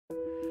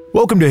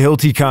Welcome to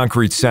Hilti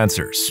Concrete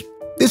Sensors.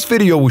 This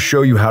video will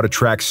show you how to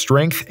track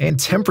strength and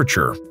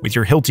temperature with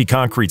your Hilti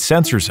Concrete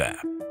Sensors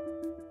app.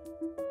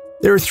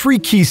 There are 3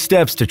 key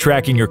steps to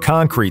tracking your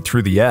concrete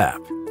through the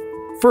app.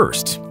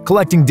 First,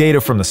 collecting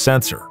data from the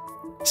sensor.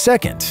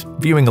 Second,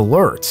 viewing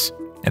alerts.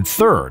 And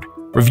third,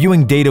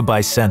 reviewing data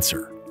by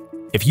sensor.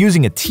 If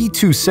using a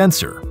T2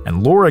 sensor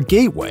and LoRa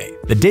gateway,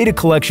 the data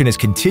collection is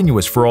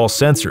continuous for all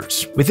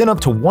sensors, within up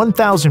to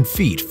 1,000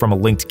 feet from a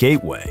linked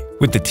gateway.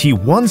 With the T1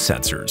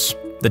 sensors,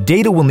 the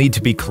data will need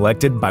to be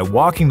collected by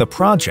walking the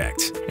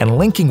project and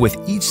linking with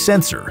each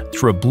sensor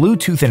through a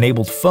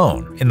Bluetooth-enabled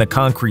phone in the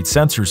Concrete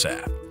Sensors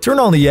app. Turn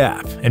on the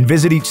app and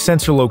visit each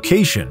sensor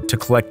location to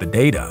collect the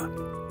data.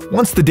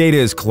 Once the data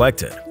is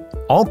collected,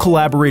 all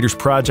collaborators'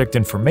 project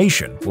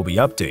information will be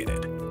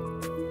updated.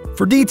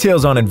 For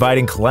details on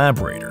inviting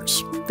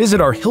collaborators,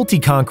 visit our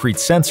Hilti Concrete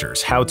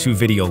Sensors how-to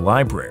video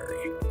library.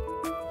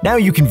 Now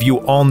you can view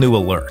all new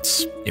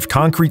alerts. If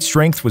concrete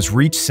strength was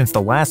reached since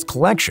the last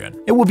collection,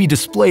 it will be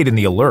displayed in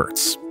the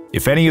alerts.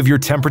 If any of your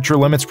temperature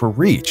limits were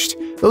reached,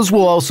 those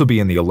will also be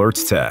in the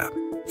Alerts tab.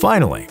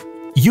 Finally,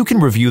 you can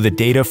review the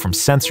data from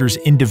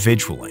sensors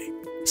individually.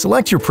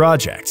 Select your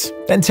project,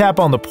 then tap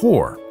on the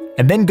pour,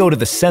 and then go to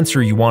the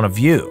sensor you want to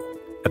view.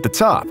 At the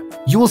top,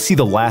 you will see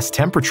the last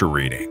temperature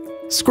reading.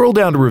 Scroll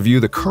down to review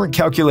the current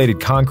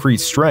calculated concrete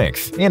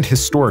strength and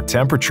historic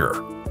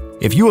temperature.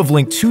 If you have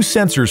linked 2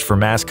 sensors for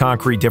mass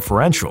concrete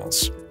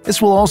differentials,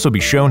 this will also be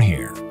shown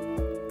here.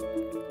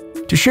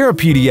 To share a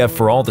PDF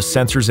for all the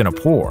sensors in a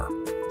pour,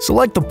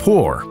 select the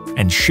pour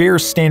and share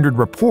standard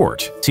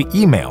report to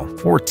email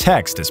or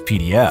text as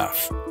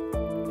PDF.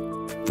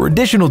 For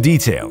additional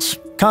details,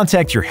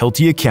 contact your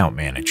Hilti account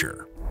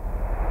manager.